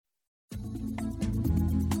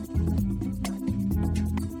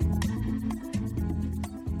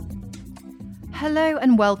Hello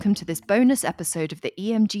and welcome to this bonus episode of the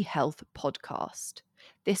EMG Health podcast.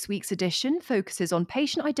 This week's edition focuses on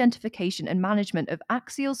patient identification and management of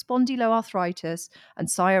axial spondyloarthritis and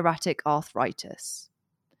psoriatic arthritis.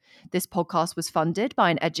 This podcast was funded by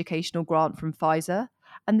an educational grant from Pfizer,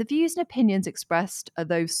 and the views and opinions expressed are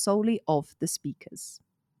those solely of the speakers.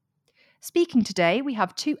 Speaking today, we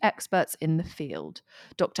have two experts in the field,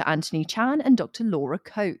 Dr. Antoni Chan and Dr. Laura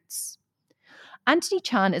Coates. Antoni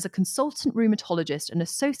Chan is a consultant rheumatologist and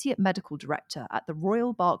associate medical director at the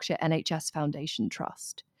Royal Berkshire NHS Foundation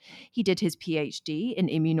Trust. He did his PhD in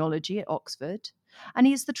immunology at Oxford, and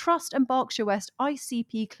he is the Trust and Berkshire West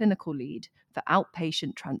ICP clinical lead for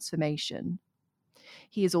outpatient transformation.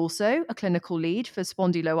 He is also a clinical lead for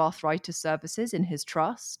spondyloarthritis services in his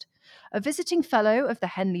trust, a visiting fellow of the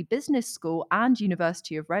Henley Business School and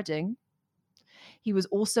University of Reading. He was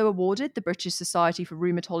also awarded the British Society for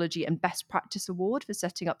Rheumatology and Best Practice Award for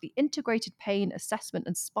setting up the Integrated Pain Assessment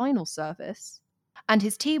and Spinal Service. And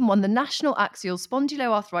his team won the National Axial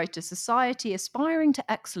Spondylarthritis Society Aspiring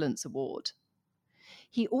to Excellence Award.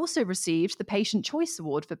 He also received the Patient Choice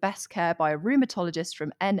Award for Best Care by a Rheumatologist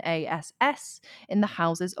from NASS in the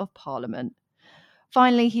Houses of Parliament.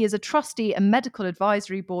 Finally, he is a trustee and medical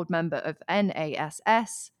advisory board member of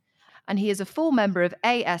NASS, and he is a full member of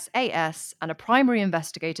ASAS and a primary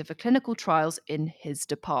investigator for clinical trials in his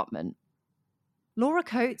department. Laura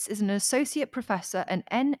Coates is an associate professor and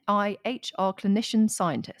NIHR clinician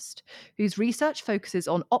scientist whose research focuses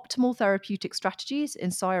on optimal therapeutic strategies in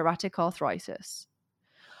psoriatic arthritis.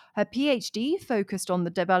 Her PhD focused on the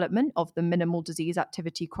development of the minimal disease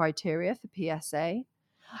activity criteria for PSA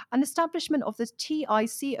and establishment of the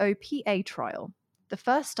TICOPA trial, the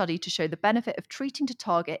first study to show the benefit of treating to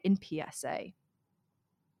target in PSA.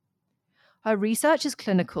 Her research is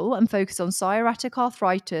clinical and focused on psoriatic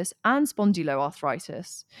arthritis and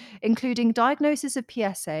spondyloarthritis, including diagnosis of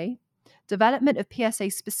PSA, development of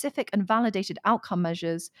PSA-specific and validated outcome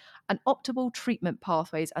measures, and optimal treatment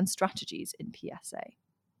pathways and strategies in PSA.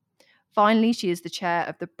 Finally, she is the chair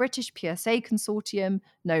of the British PSA Consortium,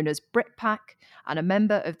 known as BritPac, and a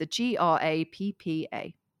member of the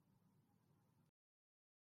GRAPPA.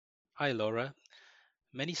 Hi, Laura.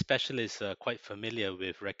 Many specialists are quite familiar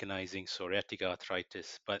with recognizing psoriatic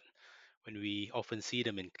arthritis, but when we often see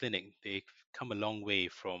them in clinic, they've come a long way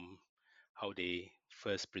from how they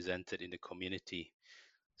first presented in the community.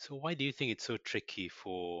 So why do you think it's so tricky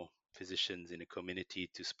for physicians in the community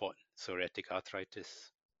to spot psoriatic arthritis?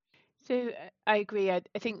 So I agree. I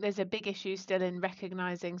think there's a big issue still in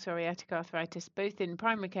recognising psoriatic arthritis, both in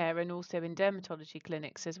primary care and also in dermatology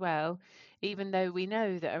clinics as well, even though we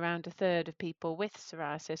know that around a third of people with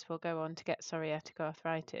psoriasis will go on to get psoriatic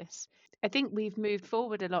arthritis. I think we've moved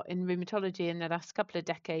forward a lot in rheumatology in the last couple of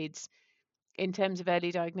decades in terms of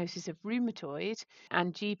early diagnosis of rheumatoid,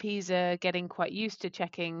 and GPs are getting quite used to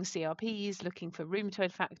checking CRPs, looking for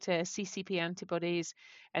rheumatoid factor, CCP antibodies,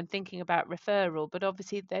 and thinking about referral. But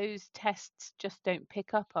obviously, those tests just don't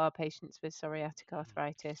pick up our patients with psoriatic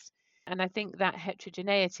arthritis. And I think that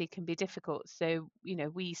heterogeneity can be difficult. So,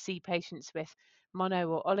 we see patients with mono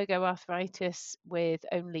or oligoarthritis with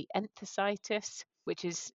only enthesitis, which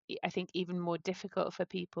is, I think, even more difficult for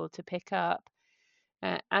people to pick up.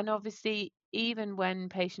 And obviously, even when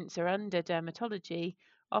patients are under dermatology,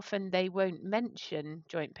 often they won't mention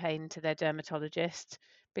joint pain to their dermatologist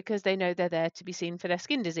because they know they're there to be seen for their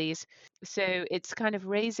skin disease. So it's kind of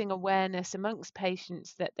raising awareness amongst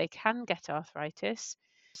patients that they can get arthritis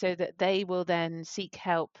so that they will then seek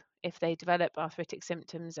help if they develop arthritic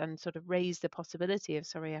symptoms and sort of raise the possibility of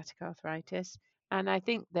psoriatic arthritis. And I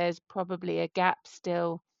think there's probably a gap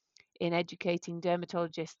still in educating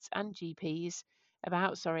dermatologists and GPs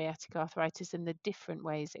about psoriatic arthritis and the different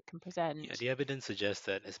ways it can present. Yeah, the evidence suggests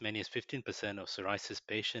that as many as 15% of psoriasis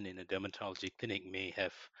patients in a dermatology clinic may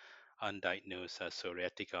have undiagnosed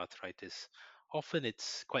psoriatic arthritis. Often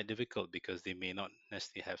it's quite difficult because they may not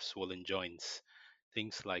necessarily have swollen joints.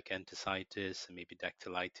 Things like enthesitis, maybe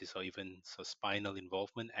dactylitis, or even spinal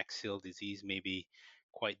involvement, axial disease may be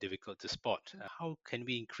quite difficult to spot. How can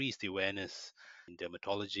we increase the awareness in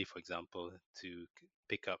dermatology, for example, to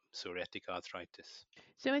pick up psoriatic arthritis?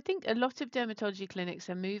 So I think a lot of dermatology clinics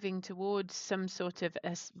are moving towards some sort of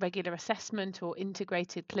regular assessment or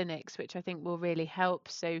integrated clinics, which I think will really help.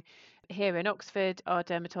 So here in Oxford, our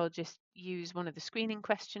dermatologists use one of the screening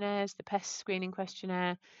questionnaires, the PES screening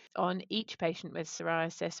questionnaire, on each patient with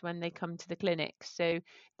psoriasis when they come to the clinic. So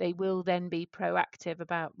they will then be proactive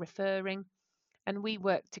about referring. And we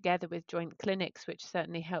work together with joint clinics, which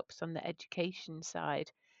certainly helps on the education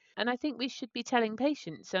side. And I think we should be telling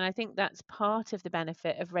patients, and I think that's part of the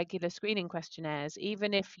benefit of regular screening questionnaires,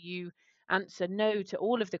 even if you answer no to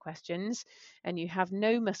all of the questions and you have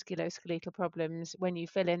no musculoskeletal problems when you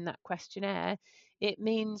fill in that questionnaire, it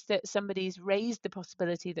means that somebody's raised the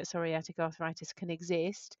possibility that psoriatic arthritis can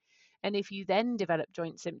exist. And if you then develop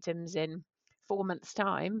joint symptoms in 4 months'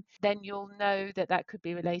 time, then you'll know that that could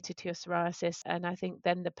be related to your psoriasis. And I think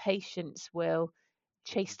then the patients will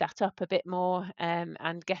chase that up a bit more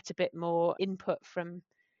and get a bit more input from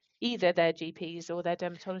either their GPs or their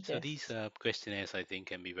So these dermatologists. questionnaires, I think,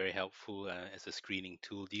 can be very helpful as a screening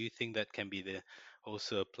tool. Do you think that can be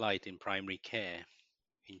also applied in primary care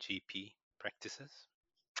in GP practices?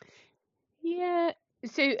 Yeah.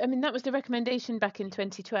 So, I mean, that was the recommendation back in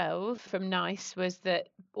 2012 from NICE, was that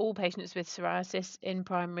all patients with psoriasis in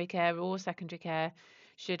primary care or secondary care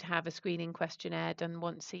should have a screening questionnaire done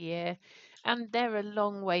once a year. And they're a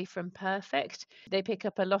long way from perfect. They pick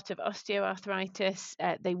up a lot of osteoarthritis.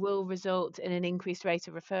 They will result in an increased rate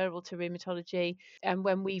of referral to rheumatology. And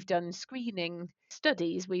when we've done screening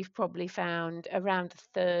studies, we've probably found around a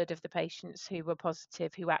third of the patients who were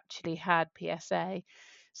positive who actually had PSA.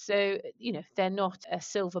 So, they're not a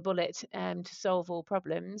silver bullet to solve all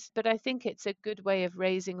problems, but I think it's a good way of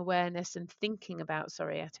raising awareness and thinking about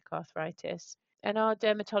psoriatic arthritis. And our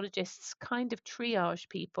dermatologists kind of triage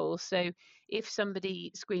people. So, if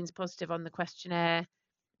somebody screens positive on the questionnaire,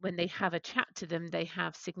 when they have a chat to them, they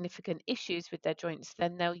have significant issues with their joints,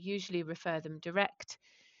 then they'll usually refer them direct.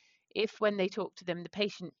 If when they talk to them, the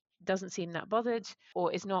patient doesn't seem that bothered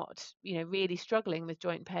or is not, really struggling with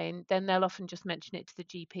joint pain, then they'll often just mention it to the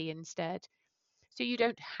GP instead. So you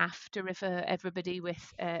don't have to refer everybody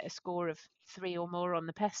with a score of 3 or more on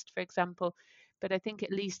the PEST, for example, but I think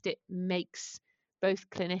at least it makes both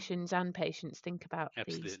clinicians and patients think about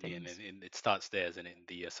these Absolutely, and things. it starts there, isn't it?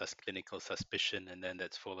 The clinical suspicion, and then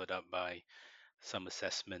that's followed up by some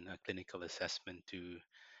assessment, a clinical assessment to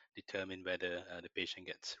determine whether the patient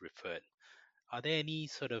gets referred. Are there any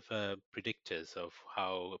sort of predictors of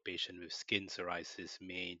how a patient with skin psoriasis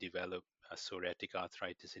may develop a psoriatic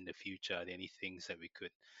arthritis in the future? Are there any things that we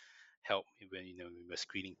could help when we were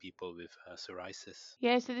screening people with psoriasis?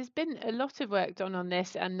 Yeah, so there's been a lot of work done on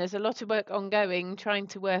this, and there's a lot of work ongoing trying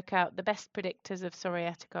to work out the best predictors of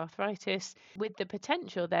psoriatic arthritis, with the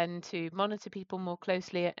potential then to monitor people more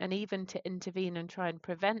closely and even to intervene and try and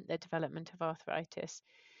prevent the development of arthritis.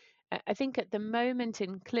 I think at the moment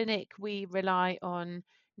in clinic, we rely on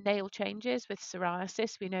nail changes with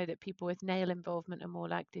psoriasis. We know that people with nail involvement are more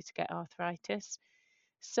likely to get arthritis.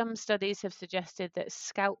 Some studies have suggested that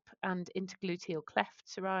scalp and intergluteal cleft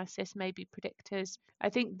psoriasis may be predictors. I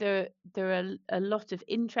think there are a lot of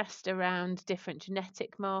interest around different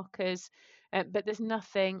genetic markers, but there's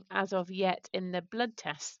nothing as of yet in the blood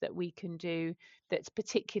tests that we can do that's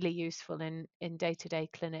particularly useful in day-to-day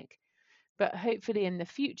clinic. But hopefully in the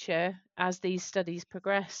future, as these studies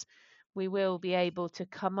progress, we will be able to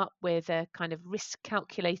come up with a kind of risk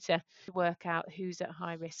calculator to work out who's at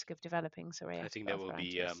high risk of developing I psoriatic think that will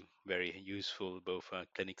be arthritis. very useful, both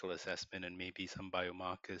clinical assessment and maybe some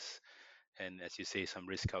biomarkers, and as you say, some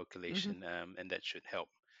risk Hmm. calculation, and that should help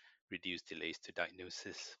reduce delays to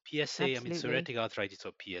diagnosis. PSA, I mean, Absolutely. psoriatic arthritis,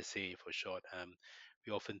 or PSA for short,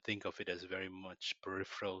 we often think of it as very much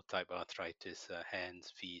peripheral type arthritis,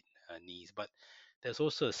 hands, feet, knees, but there's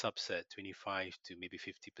also a subset, 25 to maybe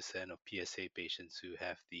 50% of PSA patients who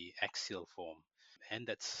have the axial form, and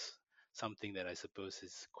that's something that I suppose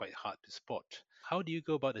is quite hard to spot. How do you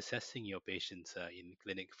go about assessing your patients in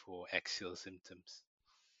clinic for axial symptoms?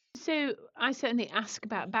 So I certainly ask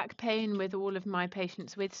about back pain with all of my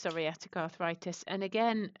patients with psoriatic arthritis. And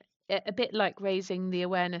again, a bit like raising the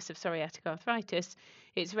awareness of psoriatic arthritis,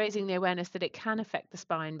 it's raising the awareness that it can affect the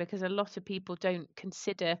spine, because a lot of people don't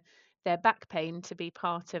consider their back pain to be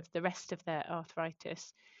part of the rest of their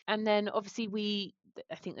arthritis. And then obviously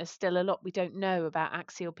I think there's still a lot we don't know about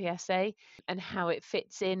axial PSA and how it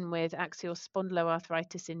fits in with axial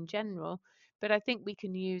spondyloarthritis in general. But I think we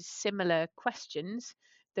can use similar questions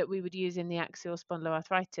that we would use in the axial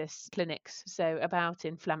spondyloarthritis clinics. So, about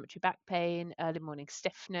inflammatory back pain, early morning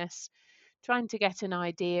stiffness, trying to get an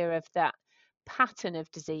idea of that pattern of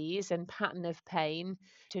disease and pattern of pain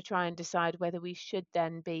to try and decide whether we should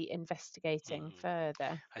then be investigating Mhm.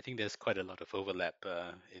 further. I think there's quite a lot of overlap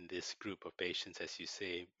in this group of patients, as you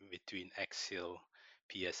say, between axial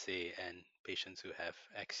PSA and patients who have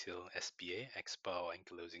axial SPA, XPA, or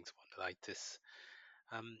ankylosing spondylitis.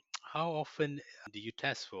 How often do you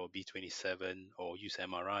test for B27 or use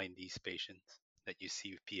MRI in these patients that you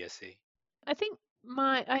see with PSA? I think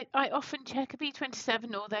I often check a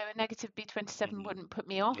B27, although a negative B27 wouldn't put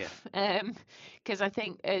me off, because I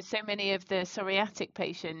think so many of the psoriatic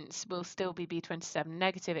patients will still be B27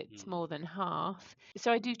 negative. It's more than half.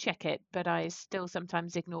 So I do check it, but I still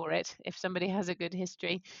sometimes ignore it if somebody has a good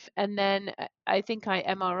history. And then I think I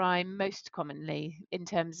MRI most commonly in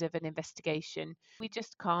terms of an investigation. We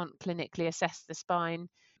just can't clinically assess the spine.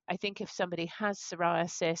 I think if somebody has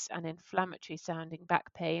psoriasis and inflammatory sounding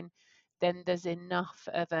back pain, then there's enough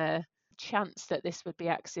of a chance that this would be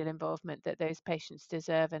axial involvement that those patients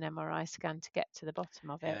deserve an MRI scan to get to the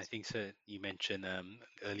bottom of And I it. think so. You mentioned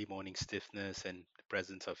early morning stiffness and the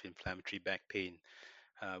presence of inflammatory back pain,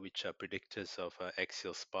 which are predictors of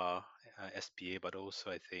axial SPA, SPA, but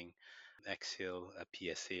also I think axial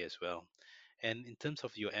PSA as well. And in terms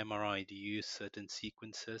of your MRI, do you use certain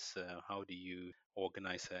sequences? How do you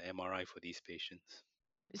organize an MRI for these patients?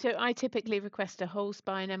 So I typically request a whole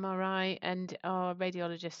spine MRI, and our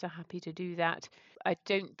radiologists are happy to do that. I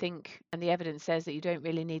don't think, and the evidence says that you don't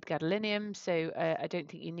really need gadolinium, so I don't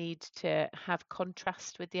think you need to have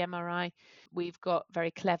contrast with the MRI. We've got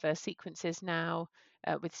very clever sequences now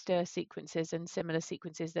with stir sequences and similar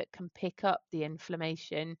sequences that can pick up the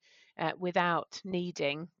inflammation without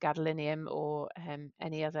needing gadolinium or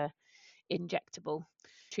any other injectable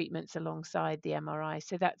treatments alongside the MRI.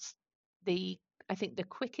 So that's the I think the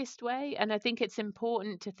quickest way, and I think it's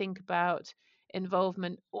important to think about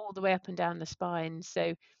involvement all the way up and down the spine.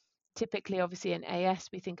 So typically, obviously in AS,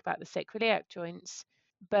 we think about the sacroiliac joints,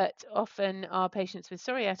 but often our patients with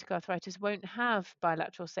psoriatic arthritis won't have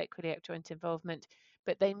bilateral sacroiliac joint involvement,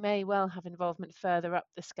 but they may well have involvement further up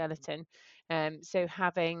the skeleton. So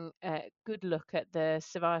having a good look at the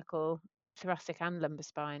cervical, thoracic, and lumbar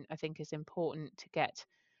spine, I think, is important to get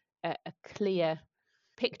a clear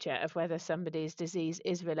picture of whether somebody's disease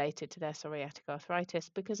is related to their psoriatic arthritis,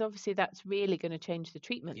 because obviously that's really going to change the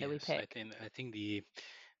treatment that we Yes, pick. I think the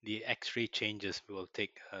X-ray changes will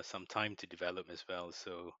take some time to develop as well.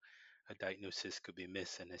 So a diagnosis could be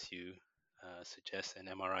missed, and as you suggest, an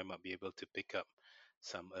MRI might be able to pick up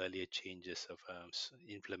some earlier changes of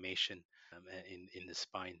inflammation in the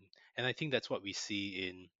spine. And I think that's what we see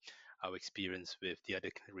in our experience with the other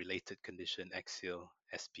related condition, axial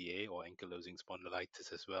SPA or ankylosing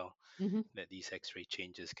spondylitis as well, Hmm. that these X-ray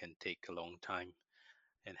changes can take a long time.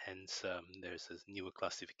 And hence, there's a newer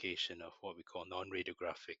classification of what we call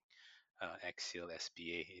non-radiographic axial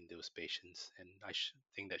SPA in those patients. And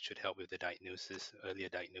think that should help with the diagnosis, earlier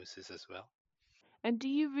diagnosis as well. And do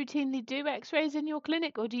you routinely do x-rays in your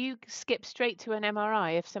clinic, or do you skip straight to an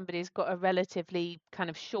MRI if somebody's got a relatively kind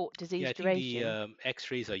of short Yeah, disease I think the duration?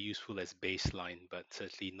 X-rays are useful as baseline, but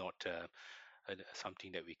certainly not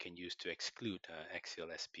something that we can use to exclude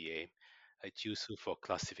axial SPA. It's useful for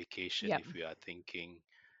classification Yep. if we are thinking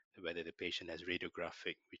whether the patient has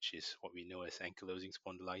radiographic, which is what we know as ankylosing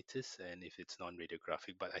spondylitis, and if it's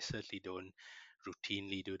non-radiographic. But I certainly don't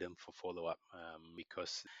routinely do them for follow-up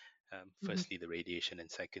because Hmm. firstly the radiation, and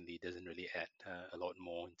secondly it doesn't really add a lot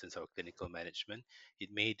more in terms of clinical management. It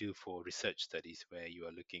may do for research studies where you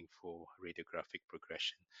are looking for radiographic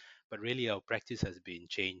progression, but really our practice has been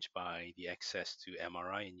changed by the access to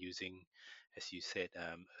MRI and using, as you said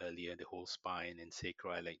earlier, the whole spine and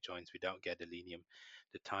sacroiliac joints without gadolinium.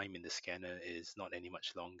 The time in the scanner is not any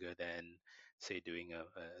much longer than, say, doing a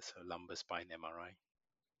sort of lumbar spine MRI.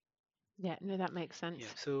 Yeah, no, that makes Yeah.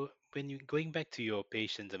 sense. So when you going back to your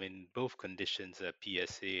patients, I mean, both conditions,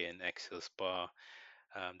 PSA and axial SpA,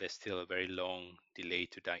 there's still a very long delay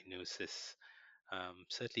to diagnosis.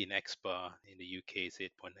 Certainly in XBAR in the UK is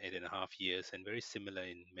 8.5 years, and very similar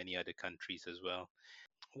in many other countries as well.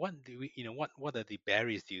 What do we, what are the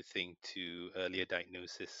barriers do you think to earlier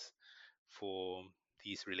diagnosis for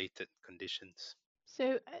these related conditions?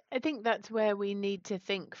 So I think that's where we need to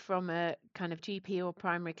think from a kind of GP or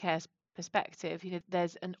primary care perspective.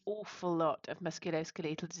 There's an awful lot of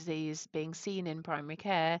musculoskeletal disease being seen in primary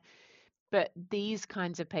care. But these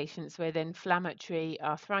kinds of patients with inflammatory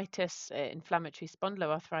arthritis, inflammatory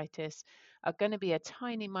spondyloarthritis, are going to be a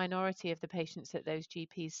tiny minority of the patients that those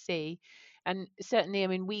GPs see. And certainly, I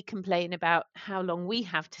mean, we complain about how long we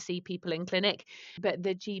have to see people in clinic, but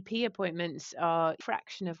the GP appointments are a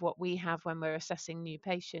fraction of what we have when we're assessing new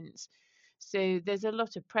patients. So there's a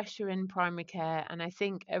lot of pressure in primary care, and I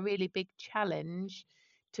think a really big challenge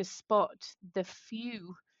to spot the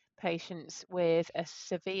few patients with a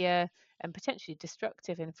severe and potentially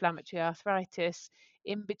destructive inflammatory arthritis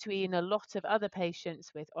in between a lot of other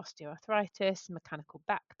patients with osteoarthritis, mechanical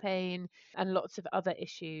back pain, and lots of other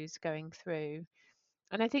issues going through.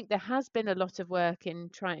 And I think there has been a lot of work in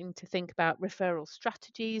trying to think about referral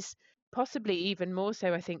strategies. possibly even more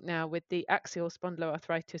so, I think, now with the Axial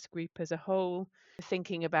Spondylarthritis group as a whole,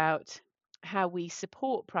 thinking about how we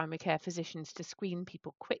support primary care physicians to screen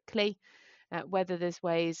people quickly, whether there's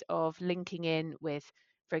ways of linking in with,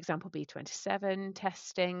 for example, B27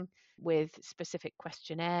 testing, with specific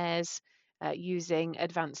questionnaires, using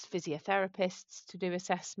advanced physiotherapists to do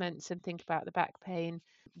assessments and think about the back pain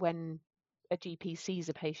when a GP sees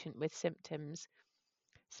a patient with symptoms.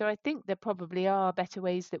 So I think there probably are better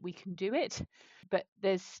ways that we can do it, but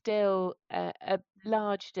there's still a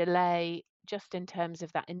large delay just in terms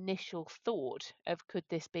of that initial thought of could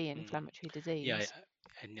this be inflammatory Yeah, disease?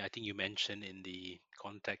 and I think you mentioned in the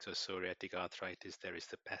context of psoriatic arthritis, there is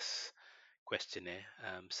the PES questionnaire.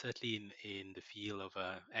 Certainly in the field of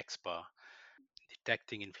XBAR,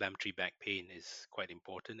 detecting inflammatory back pain is quite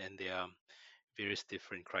important, and there are various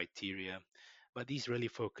different criteria. But these really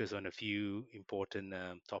focus on a few important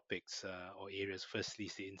topics or areas. Firstly,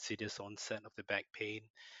 is the insidious onset of the back pain.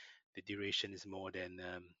 The duration is more than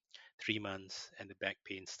 3 months, and the back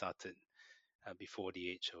pain started before the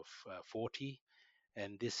age of 40.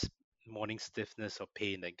 And this morning stiffness or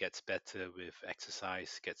pain that gets better with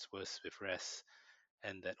exercise, gets worse with rest,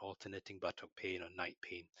 and that alternating buttock pain or night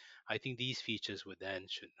pain. I think these features would then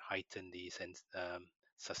should heighten the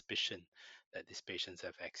suspicion that these patients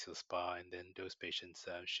have axial SPA, and then those patients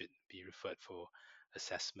should be referred for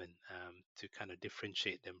assessment to kind of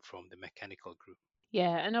differentiate them from the mechanical group.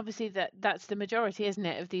 Yeah, and obviously that's the majority, isn't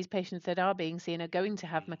it, of these patients that are being seen are going to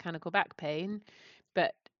have Mm. mechanical back pain.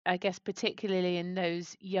 But I guess particularly in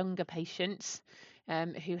those younger patients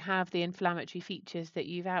who have the inflammatory features that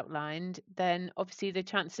you've outlined, then obviously the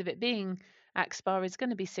chance of it being AXPAR is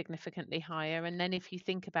going to be significantly higher. And then if you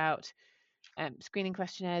think about screening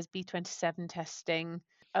questionnaires, B27 testing,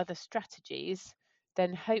 other strategies,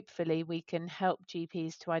 then hopefully we can help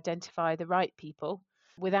GPs to identify the right people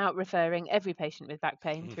without referring every patient with back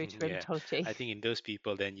pain through to Yeah, rheumatology. I think in those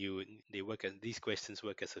people, then they work as these questions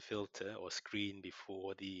work as a filter or screen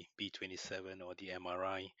before the B27 or the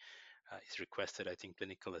MRI is requested. I think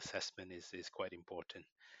clinical assessment is quite important.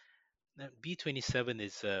 Now, B27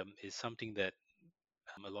 is something that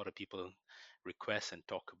a lot of people request and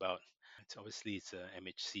talk about. It's a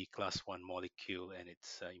MHC class 1 molecule, and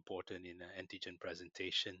it's important in antigen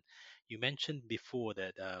presentation. You mentioned before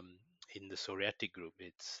that in the psoriatic group,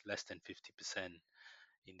 it's less than 50%.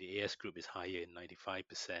 In the AS group, is higher,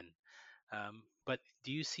 95%. But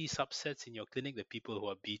do you see subsets in your clinic, the people who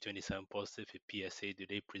are B27 positive with PSA, do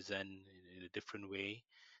they present in a different way?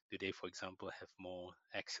 Do they, for example, have more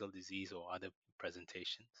axial disease or other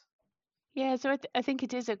presentations? Yeah, so I think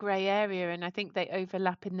it is a grey area, and I think they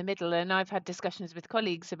overlap in the middle. And I've had discussions with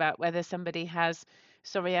colleagues about whether somebody has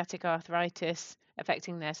psoriatic arthritis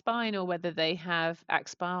affecting their spine or whether they have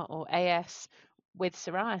AXPAR or AS with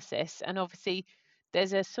psoriasis. And obviously,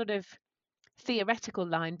 there's a sort of theoretical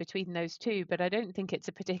line between those two, but I don't think it's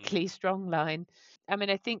a particularly strong line. I mean,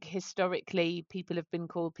 I think historically people have been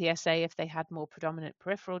called PSA if they had more predominant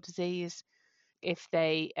peripheral disease, if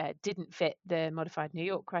they didn't fit the modified New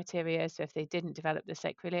York criteria, so if they didn't develop the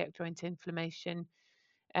sacroiliac joint inflammation,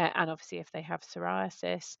 and obviously if they have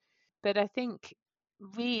psoriasis. But I think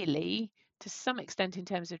really, to some extent, in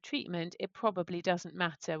terms of treatment, it probably doesn't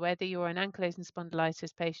matter whether you're an ankylosing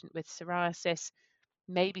spondylitis patient with psoriasis,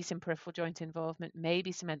 maybe some peripheral joint involvement,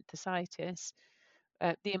 maybe some enthesitis.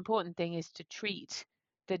 The important thing is to treat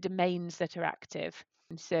the domains that are active.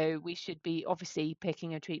 And so we should be obviously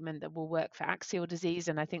picking a treatment that will work for axial disease.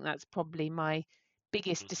 And I think that's probably my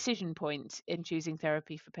biggest Mhm. decision point in choosing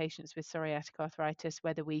therapy for patients with psoriatic arthritis,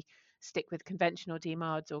 whether we stick with conventional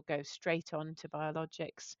DMARDs or go straight on to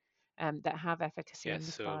biologics that have efficacy Yes, in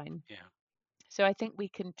the so spine. yeah. So I think we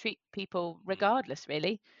can treat people Mm. regardless,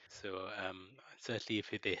 really. So certainly,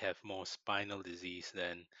 if they have more spinal disease,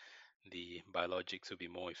 then the biologics would be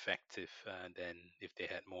more effective than if they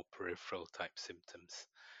had more peripheral type symptoms.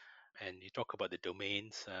 And you talk about the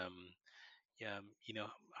domains. Yeah,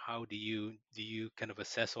 how do you kind of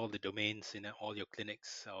assess all the domains in all your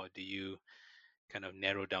clinics, or do you kind of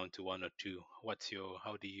narrow down to one or two?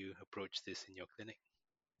 How do you approach this in your clinic?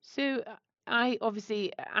 So I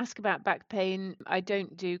obviously ask about back pain. I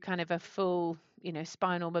don't do kind of a full,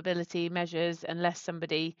 spinal mobility measures unless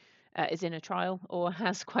somebody is in a trial or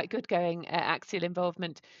has quite good going axial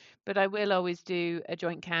involvement. But I will always do a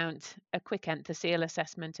joint count, a quick enthesial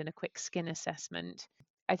assessment, and a quick skin assessment.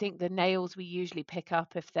 I think the nails we usually pick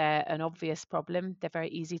up if they're an obvious problem. They're very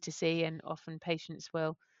easy to see, and often patients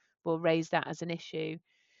will raise that as an issue.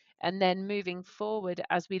 And then moving forward,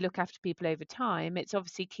 as we look after people over time, it's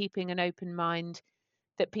obviously keeping an open mind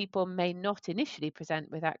that people may not initially present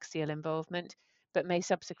with axial involvement, but may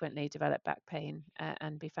subsequently develop back pain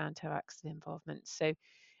and be found to have axial involvement. So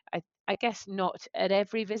I guess not at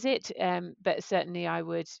every visit, but certainly I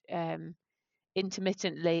would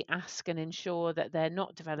intermittently ask and ensure that they're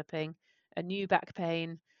not developing a new back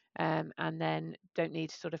pain, and then don't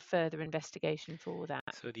need sort of further investigation for that.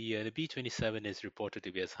 So the B27 is reported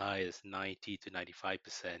to be as high as 90 to 95%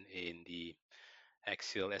 in the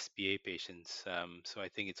axial SPA patients. So I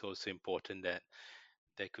think it's also important that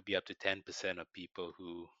there could be up to 10% of people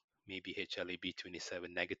who may be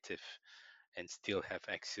HLA-B27 negative and still have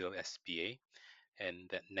axial SPA, and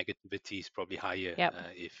that negativity is probably higher Yep.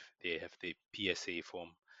 if they have the PSA form,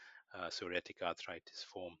 psoriatic arthritis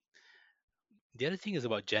form. The other thing is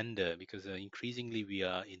about gender, because increasingly we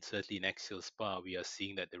are certainly in axial SPA, we are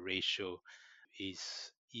seeing that the ratio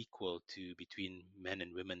is equal to between men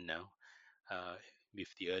and women now, uh, with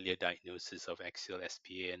the earlier diagnosis of axial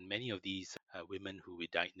SPA. And many of these women who we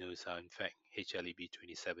diagnose are in fact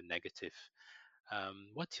HLA-B27 negative.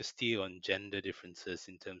 What's your steer on gender differences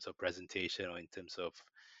in terms of presentation or in terms of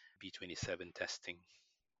B27 testing?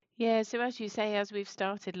 Yeah, so as you say, as we've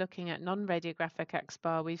started looking at non-radiographic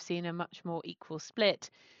axSpA, we've seen a much more equal split.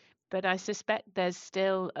 But I suspect there's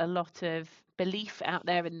still a lot of belief out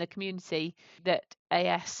there in the community that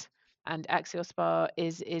AS and axial SpA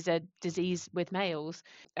is a disease with males.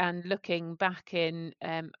 And looking back in,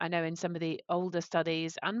 I know in some of the older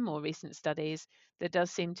studies and more recent studies, there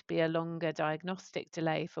does seem to be a longer diagnostic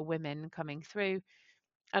delay for women coming through,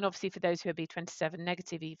 and obviously for those who are B27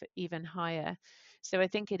 negative, even higher. So I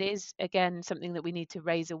think it is again something that we need to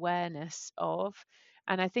raise awareness of.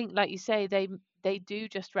 And I think, like you say, they do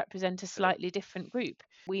just represent a slightly different group.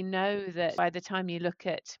 We know that by the time you look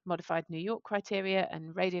at modified New York criteria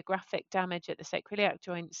and radiographic damage at the sacroiliac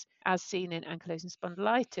joints, as seen in ankylosing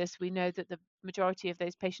spondylitis, we know that the majority of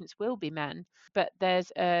those patients will be men. But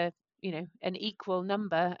there's an equal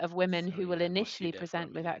number of women So who will yeah, mostly initially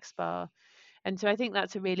present with definitely. axSpA. And so I think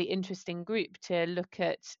that's a really interesting group to look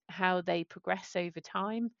at how they progress over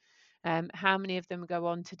time, how many of them go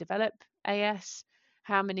on to develop AS,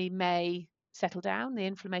 how many may settle down, the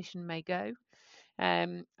inflammation may go,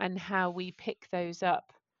 and how we pick those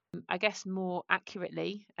up, I guess, more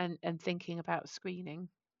accurately and thinking about screening.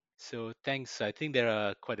 So thanks. I think there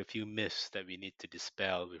are quite a few myths that we need to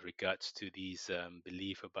dispel with regards to these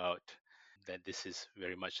belief about that this is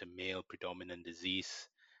very much a male predominant disease.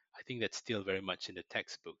 I think that's still very much in the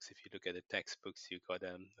textbooks. If you look at the textbooks, you've got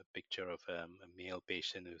a picture of a male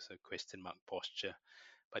patient who's a question mark posture.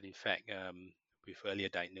 But in fact, with earlier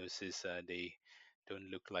diagnosis, they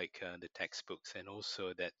don't look like the textbooks, and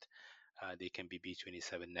also that they can be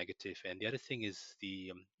B27 negative. And the other thing is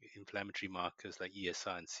the inflammatory markers like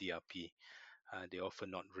ESR and CRP. They're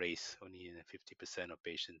often not raised. Only in 50% of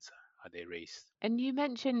patients are they raised. And you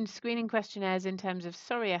mentioned screening questionnaires in terms of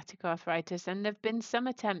psoriatic arthritis, and there have been some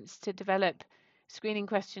attempts to develop screening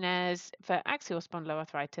questionnaires for axial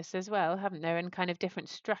spondyloarthritis as well, haven't there? And kind of different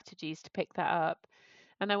strategies to pick that up.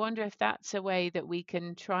 And I wonder if that's a way that we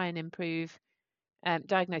can try and improve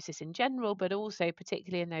diagnosis in general, but also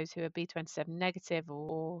particularly in those who are B27 negative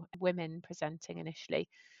or women presenting initially.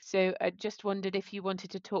 So I just wondered if you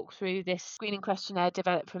wanted to talk through this screening questionnaire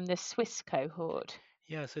developed from the Swiss cohort.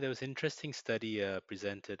 Yeah, so there was an interesting study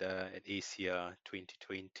presented at ACR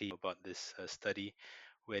 2020 about this study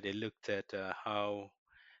where they looked at how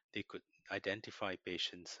they could identify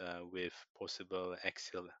patients with possible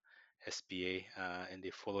axial SPA, and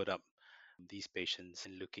they followed up these patients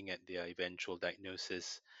and looking at their eventual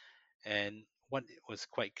diagnosis. And what was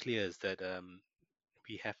quite clear is that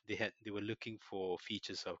they were looking for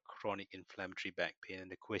features of chronic inflammatory back pain,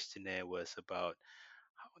 and the questionnaire was about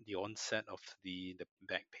the onset of the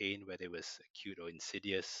back pain, whether it was acute or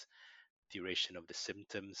insidious, duration of the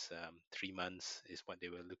symptoms. 3 months is what they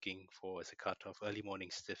were looking for as a cutoff. Early morning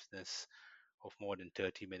stiffness of more than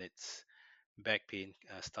 30 minutes, back pain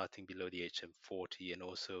starting below the age of 40, and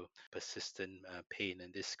also persistent pain.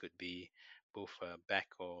 And this could be both back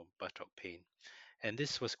or buttock pain. And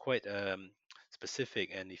this was quite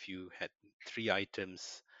specific. And if you had 3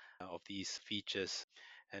 items of these features,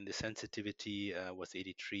 and the sensitivity was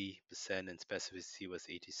 83% and specificity was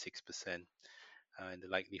 86%, and the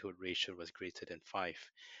likelihood ratio was greater than 5.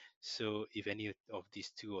 So if any of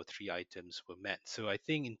these 2 or 3 items were met. So I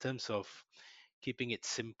think in terms of keeping it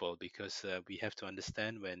simple, because we have to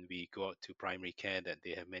understand when we go out to primary care that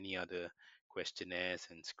they have many other questionnaires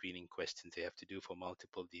and screening questions they have to do for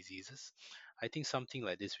multiple diseases. I think something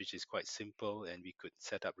like this, which is quite simple, and we could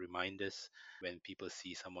set up reminders when people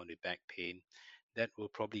see someone with back pain, that will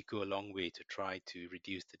probably go a long way to try to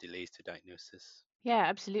reduce the delays to diagnosis. Yeah,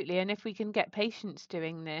 absolutely. And if we can get patients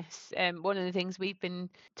doing this, one of the things we've been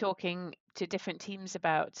talking to different teams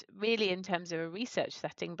about, really in terms of a research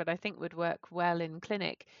setting, but I think would work well in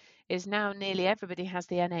clinic, is now nearly everybody has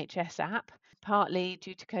the NHS app, partly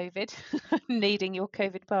due to COVID, needing your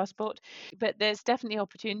COVID passport. But there's definitely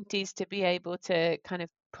opportunities to be able to kind of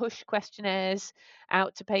push questionnaires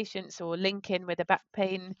out to patients or link in with a back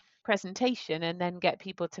pain presentation and then get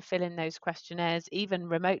people to fill in those questionnaires even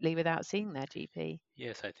remotely without seeing their GP.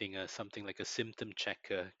 Yes, I think something like a symptom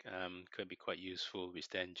checker could be quite useful, which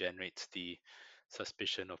then generates the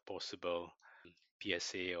suspicion of possible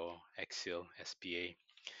PSA or axial SPA.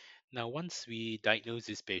 Now, once we diagnose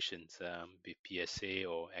these patients with PSA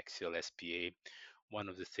or axial SPA, one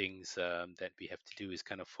of the things that we have to do is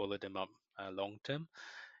kind of follow them up long term.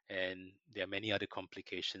 And there are many other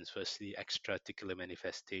complications. Firstly, extra-articular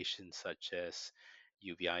manifestations such as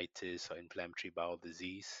uveitis or inflammatory bowel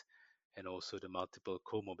disease, and also the multiple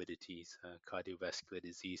comorbidities, cardiovascular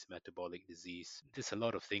disease, metabolic disease. There's a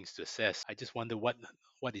lot of things to assess. I just wonder what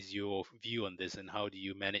is your view on this, and how do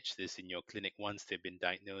you manage this in your clinic once they've been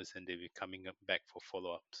diagnosed and they'll be coming back for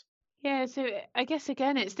follow-ups? Yeah, so I guess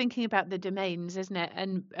again it's thinking about the domains, isn't it?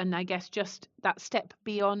 And I guess just that step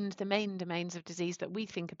beyond the main domains of disease that we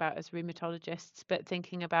think about as rheumatologists, but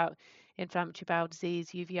thinking about inflammatory bowel disease,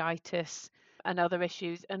 uveitis, and other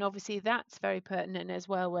issues. And obviously that's very pertinent as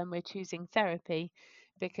well when we're choosing therapy,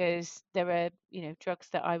 because there are, drugs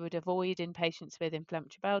that I would avoid in patients with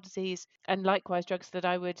inflammatory bowel disease, and likewise drugs that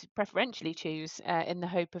I would preferentially choose in the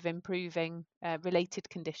hope of improving related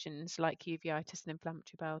conditions like uveitis and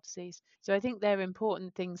inflammatory bowel disease. So I think they're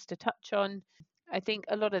important things to touch on. I think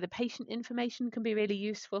a lot of the patient information can be really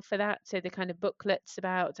useful for that. So the kind of booklets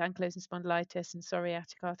about ankylosing spondylitis and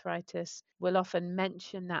psoriatic arthritis will often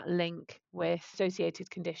mention that link with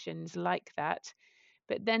associated conditions like that.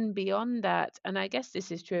 But then beyond that, and I guess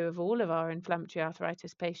this is true of all of our inflammatory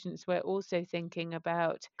arthritis patients, we're also thinking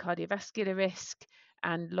about cardiovascular risk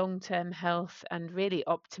and long-term health and really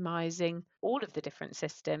optimizing all of the different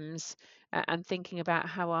systems and thinking about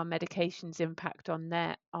how our medications impact on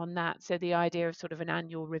that. So the idea of sort of an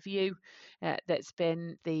annual review that's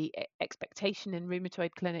been the expectation in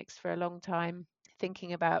rheumatoid clinics for a long time,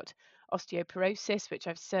 thinking about osteoporosis, which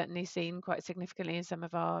I've certainly seen quite significantly in some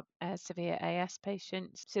of our severe AS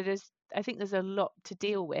patients. So I think there's a lot to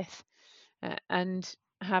deal with, and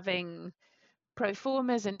having pro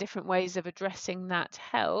formas and different ways of addressing that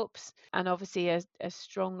helps. And obviously a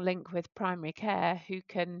strong link with primary care who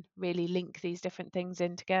can really link these different things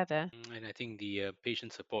in together. And I think the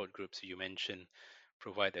patient support groups you mentioned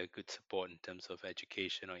provide a good support in terms of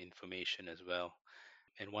education or information as well.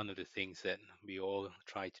 And one of the things that we all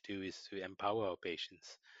try to do is to empower our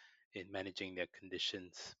patients in managing their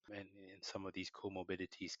conditions and in some of these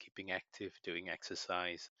comorbidities, keeping active, doing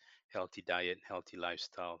exercise, healthy diet, healthy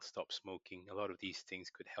lifestyle, stop smoking. A lot of these things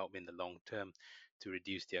could help in the long term to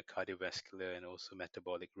reduce their cardiovascular and also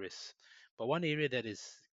metabolic risks. But one area that is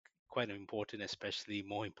quite important, especially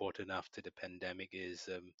more important after the pandemic, is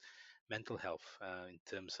mental health in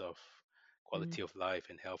terms of Mm. quality of life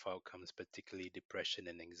and health outcomes, particularly depression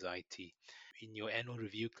and anxiety. In your annual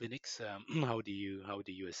review clinics, how do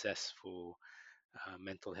you assess for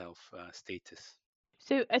mental health status?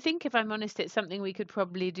 So I think if I'm honest, it's something we could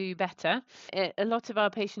probably do better. A lot of our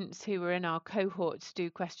patients who are in our cohorts do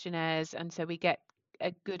questionnaires, and so we get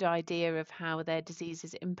a good idea of how their disease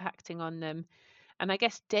is impacting on them. And I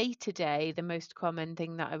guess day to day, the most common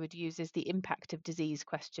thing that I would use is the impact of disease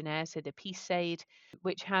questionnaire, so the PSAID,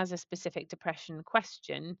 which has a specific depression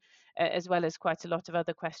question, as well as quite a lot of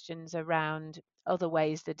other questions around other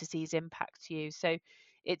ways the disease impacts you. So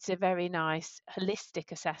it's a very nice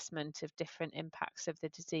holistic assessment of different impacts of the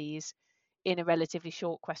disease in a relatively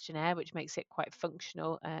short questionnaire, which makes it quite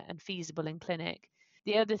functional and feasible in clinic.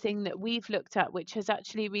 The other thing that we've looked at, which has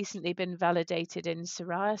actually recently been validated in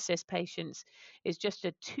psoriasis patients, is just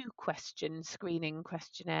a 2-question screening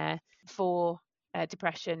questionnaire for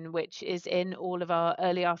depression, which is in all of our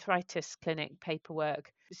early arthritis clinic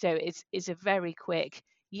paperwork. So it's a very quick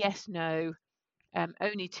yes, no,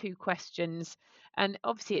 only 2 questions. And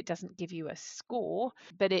obviously, it doesn't give you a score,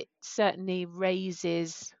 but it certainly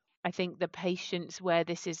raises, I think, the patients where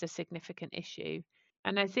this is a significant issue.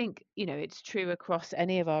 And I think, it's true across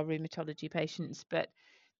any of our rheumatology patients, but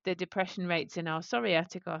the depression rates in our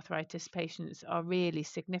psoriatic arthritis patients are really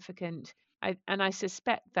significant. And I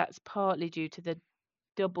suspect that's partly due to the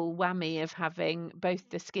double whammy of having both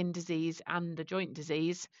the skin disease and the joint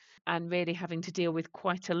disease, and really having to deal with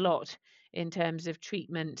quite a lot in terms of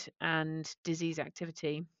treatment and disease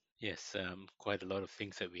activity. Yes, quite a lot of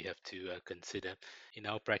things that we have to consider. In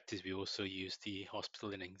our practice, we also use the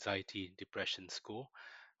Hospital and Anxiety Depression score,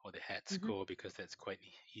 or the HAT Hmm. score, because that's quite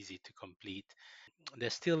easy to complete.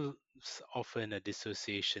 There's still often a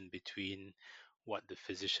dissociation between what the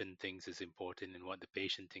physician thinks is important and what the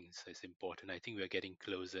patient thinks is important. I think we're getting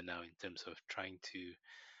closer now in terms of trying to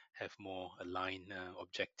have more aligned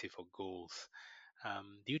objective or goals.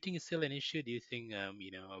 Do you think it's still an issue? Do you think,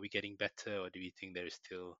 are we getting better, or do you think there is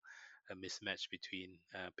still a mismatch between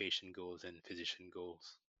patient goals and physician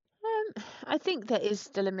goals? I think there is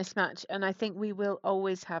still a mismatch, and I think we will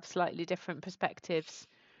always have slightly different perspectives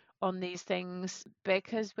on these things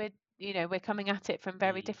because we're coming at it from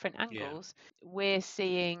very Mm, different yeah. angles. We're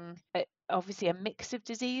seeing obviously a mix of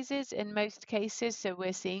diseases in most cases, so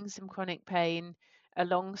we're seeing some chronic pain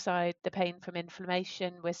alongside the pain from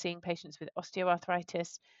inflammation. We're seeing patients with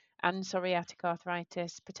osteoarthritis and psoriatic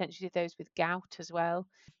arthritis, potentially those with gout as well.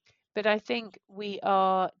 But I think we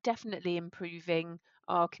are definitely improving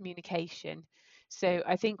our communication. So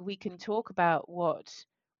I think we can talk about what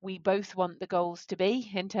we both want the goals to be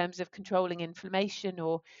in terms of controlling inflammation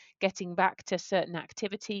or getting back to certain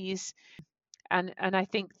activities. And I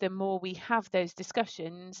think the more we have those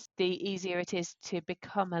discussions, the easier it is to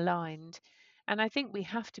become aligned. And I think we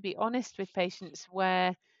have to be honest with patients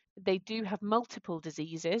where they do have multiple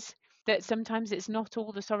diseases, that sometimes it's not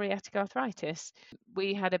all the psoriatic arthritis.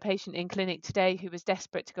 We had a patient in clinic today who was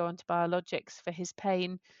desperate to go onto biologics for his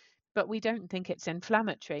pain, but we don't think it's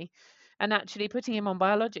inflammatory. And actually, putting him on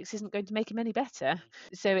biologics isn't going to make him any better.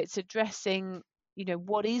 So it's addressing,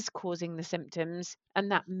 what is causing the symptoms,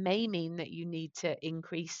 and that may mean that you need to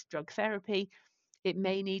increase drug therapy. It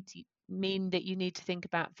may mean that you need to think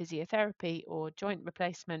about physiotherapy or joint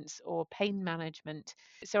replacements or pain management.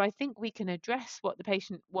 So I think we can address what the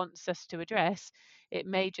patient wants us to address. It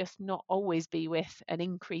may just not always be with an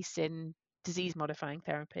increase in disease modifying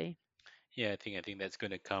therapy. Yeah, I think that's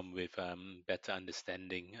going to come with better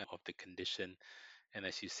understanding of the condition, and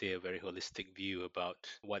as you say, a very holistic view about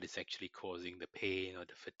what is actually causing the pain or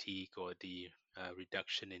the fatigue or the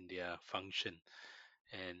reduction in their function.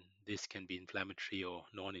 And this can be inflammatory or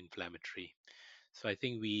non-inflammatory. So I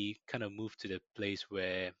think we kind of move to the place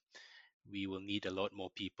where we will need a lot more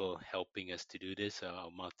people helping us to do this. Our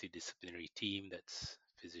multidisciplinary team, that's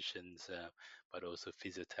physicians, but also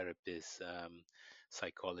physiotherapists,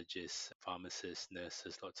 psychologists, pharmacists,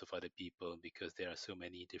 nurses, lots of other people, because there are so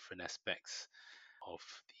many different aspects of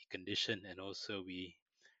the condition. And also we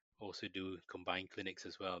also do combined clinics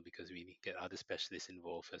as well, because we get other specialists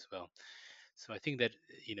involved as well. So I think that,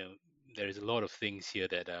 you know, there is a lot of things here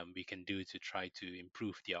that we can do to try to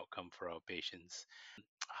improve the outcome for our patients.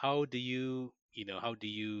 How do you, how do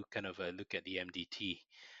you kind of look at the MDT,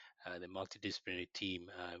 the multidisciplinary team,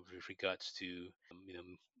 with regards to,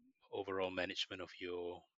 overall management of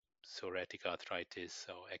your psoriatic arthritis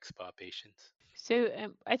or XPAR patients? So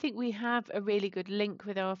I think we have a really good link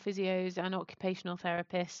with our physios and occupational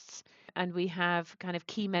therapists, and we have kind of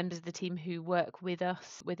key members of the team who work with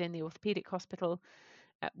us within the orthopaedic hospital,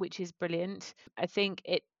 which is brilliant. I think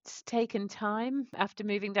it's taken time after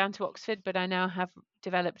moving down to Oxford, but I now have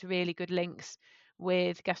developed really good links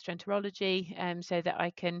with gastroenterology, so that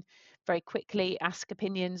I can very quickly ask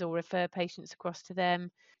opinions or refer patients across to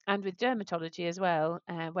them, and with dermatology as well,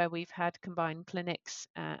 where we've had combined clinics,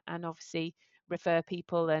 and obviously refer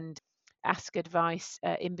people and ask advice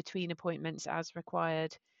in between appointments as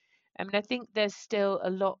required. I mean, I think there's still a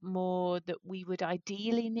lot more that we would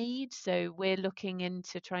ideally need. So we're looking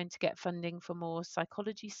into trying to get funding for more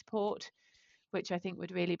psychology support, which I think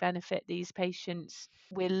would really benefit these patients.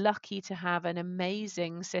 We're lucky to have an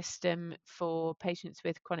amazing system for patients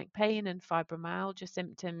with chronic pain and fibromyalgia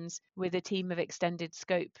symptoms with a team of extended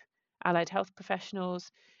scope allied health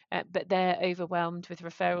professionals, but they're overwhelmed with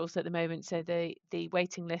referrals at the moment, so the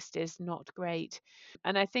waiting list is not great.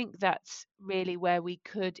 And I think that's really where we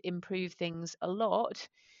could improve things a lot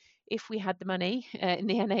if we had the money in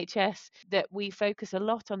the NHS, that we focus a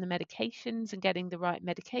lot on the medications and getting the right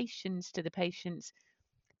medications to the patients,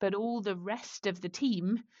 but all the rest of the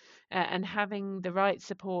team, and having the right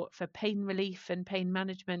support for pain relief and pain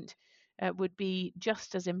management would be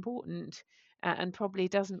just as important, and probably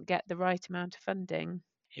doesn't get the right amount of funding.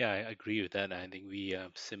 Yeah, I agree with that. I think we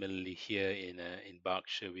similarly here in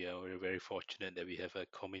Berkshire, we're very fortunate that we have a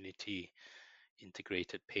community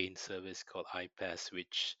integrated pain service called IPAS,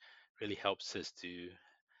 which really helps us to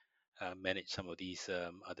manage some of these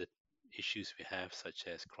other issues we have, such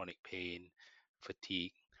as chronic pain,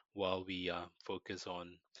 fatigue, while we focus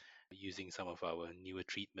on using some of our newer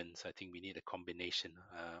treatments. I think we need a combination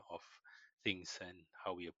of things and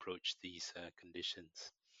how we approach these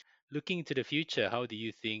conditions. Looking into the future, how do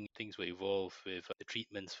you think things will evolve with the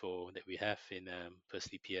treatments for that we have in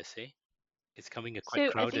firstly PSA? It's coming quite So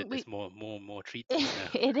I crowded. think There's we more treatments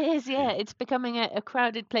now. it is, Yeah. yeah. It's becoming a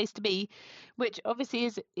crowded place to be, which obviously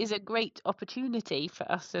is a great opportunity for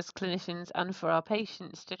us as clinicians and for our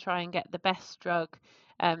patients to try and get the best drug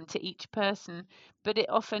to each person. But it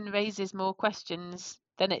often raises more questions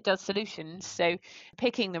than it does solutions. So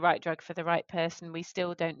picking the right drug for the right person, we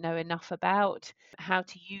still don't know enough about how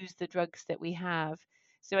to use the drugs that we have.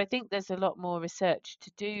 So I think there's a lot more research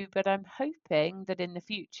to do, but I'm hoping that in the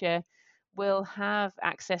future we'll have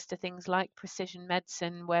access to things like precision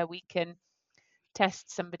medicine where we can test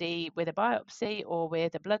somebody with a biopsy or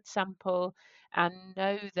with a blood sample and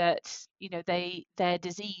know that their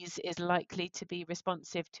disease is likely to be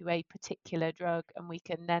responsive to a particular drug, and we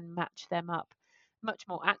can then match them up much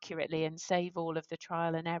more accurately and save all of the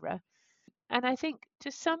trial and error. And I think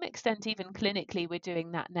to some extent, even clinically, we're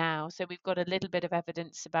doing that now. So we've got a little bit of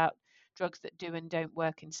evidence about drugs that do and don't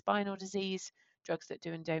work in spinal disease, drugs that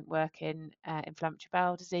do and don't work in inflammatory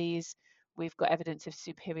bowel disease. We've got evidence of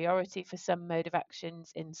superiority for some mode of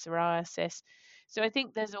actions in psoriasis. So I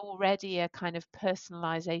think there's already a kind of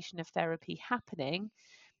personalization of therapy happening,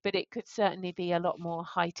 but it could certainly be a lot more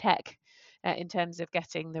high tech in terms of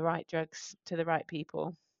getting the right drugs to the right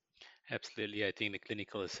people. Absolutely. I think the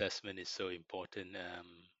clinical assessment is so important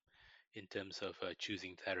in terms of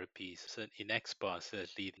choosing therapies. So in XPAR,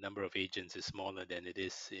 certainly the number of agents is smaller than it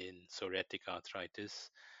is in psoriatic arthritis.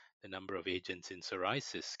 The number of agents in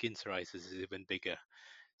psoriasis, skin psoriasis, is even bigger.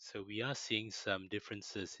 So we are seeing some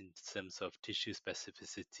differences in terms of tissue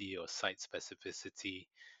specificity or site specificity.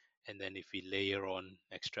 And then if we layer on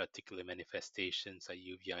extra-articular manifestations like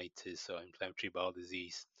uveitis or inflammatory bowel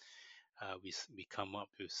disease, we come up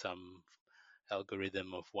with some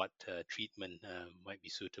algorithm of what treatment might be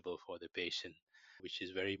suitable for the patient, which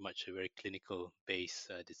is very much a very clinical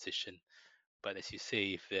based decision. But as you say,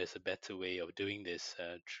 if there's a better way of doing this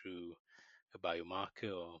through a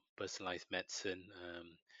biomarker or personalized medicine,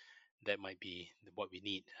 that might be what we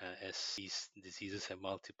need as these diseases have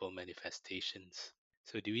multiple manifestations.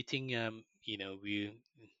 So do we think, we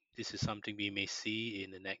this is something we may see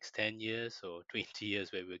in the next 10 years or 20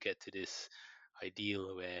 years where we'll get to this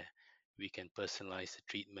ideal where we can personalize the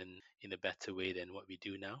treatment in a better way than what we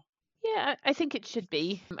do now? Yeah, I think it should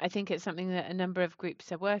be. I think it's something that a number of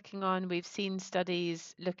groups are working on. We've seen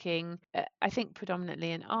studies looking, I think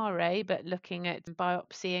predominantly in RA, but looking at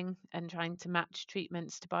biopsying and trying to match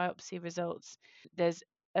treatments to biopsy results. There's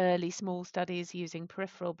early small studies using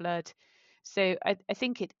peripheral blood. So I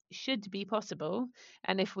think it should be possible.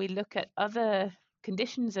 And if we look at other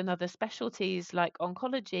conditions and other specialties like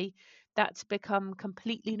oncology, that's become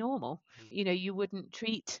completely normal. Mm. You wouldn't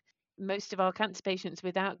treat most of our cancer patients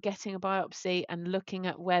without getting a biopsy and looking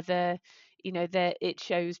at whether that it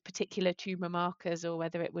shows particular tumor markers or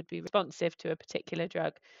whether it would be responsive to a particular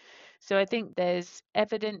drug. So I think there's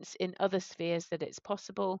evidence in other spheres that it's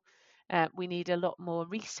possible. We need a lot more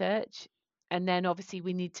research, and then obviously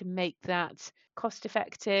we need to make that cost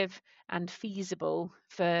effective and feasible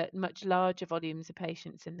for much larger volumes of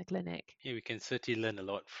patients in the clinic. Yeah, we can certainly learn a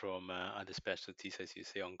lot from other specialties, as you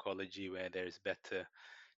say, oncology, where there is better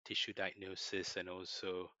tissue diagnosis and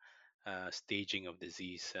also staging of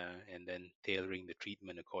disease and then tailoring the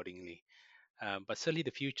treatment accordingly. But certainly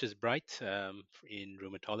the future is bright in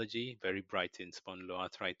rheumatology, very bright in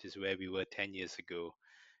spondyloarthritis, where we were 10 years ago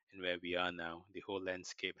and where we are now. The whole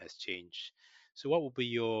landscape has changed. So, what will be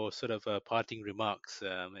your sort of parting remarks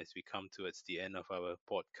as we come towards the end of our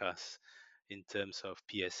podcast in terms of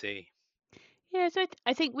PSA? Yeah, so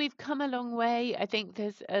I think we've come a long way. I think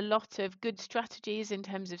there's a lot of good strategies in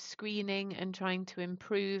terms of screening and trying to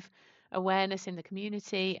improve awareness in the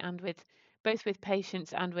community and with both with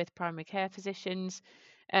patients and with primary care physicians.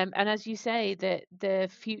 And as you say, the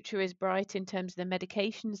future is bright in terms of the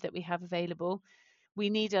medications that we have available. We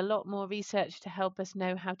need a lot more research to help us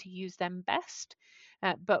know how to use them best.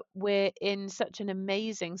 But we're in such an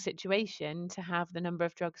amazing situation to have the number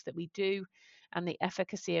of drugs that we do and the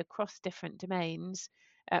efficacy across different domains,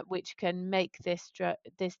 which can make this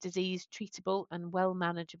disease treatable and well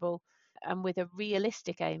manageable, and with a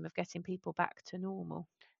realistic aim of getting people back to normal.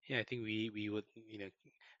 Yeah, I think we would,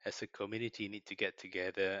 as a community, need to get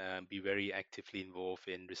together and be very actively involved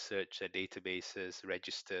in research databases,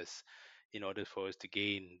 registers, in order for us to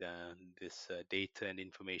gain this data and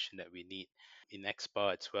information that we need. In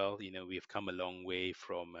XBAR as well, we've come a long way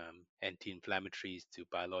from anti-inflammatories to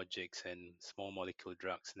biologics and small molecule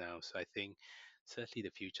drugs now. So I think certainly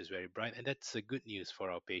the future is very bright, and that's good news for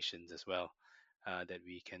our patients as well, that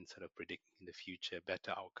we can sort of predict in the future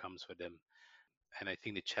better outcomes for them. And I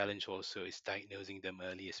think the challenge also is diagnosing them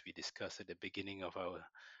early, as we discussed at the beginning of our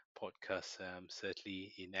podcast.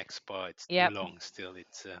 Certainly in XPA, it's too Yep. long still.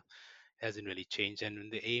 It's hasn't really changed.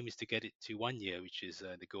 And the aim is to get it to 1 year, which is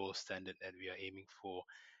the gold standard that we are aiming for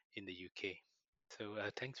in the UK. So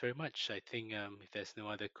thanks very much. I think if there's no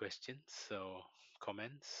other questions or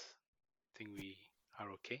comments, I think we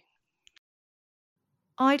are okay.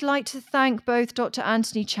 I'd like to thank both Dr.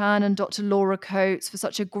 Antoni Chan and Dr. Laura Coates for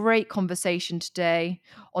such a great conversation today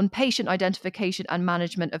on patient identification and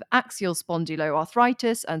management of axial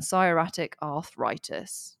spondyloarthritis and psoriatic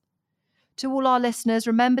arthritis. To all our listeners,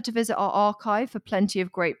 remember to visit our archive for plenty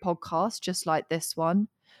of great podcasts just like this one.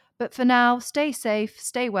 But for now, stay safe,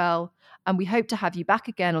 stay well, and we hope to have you back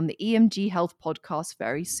again on the EMG Health podcast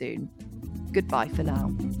very soon. Goodbye for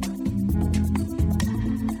now.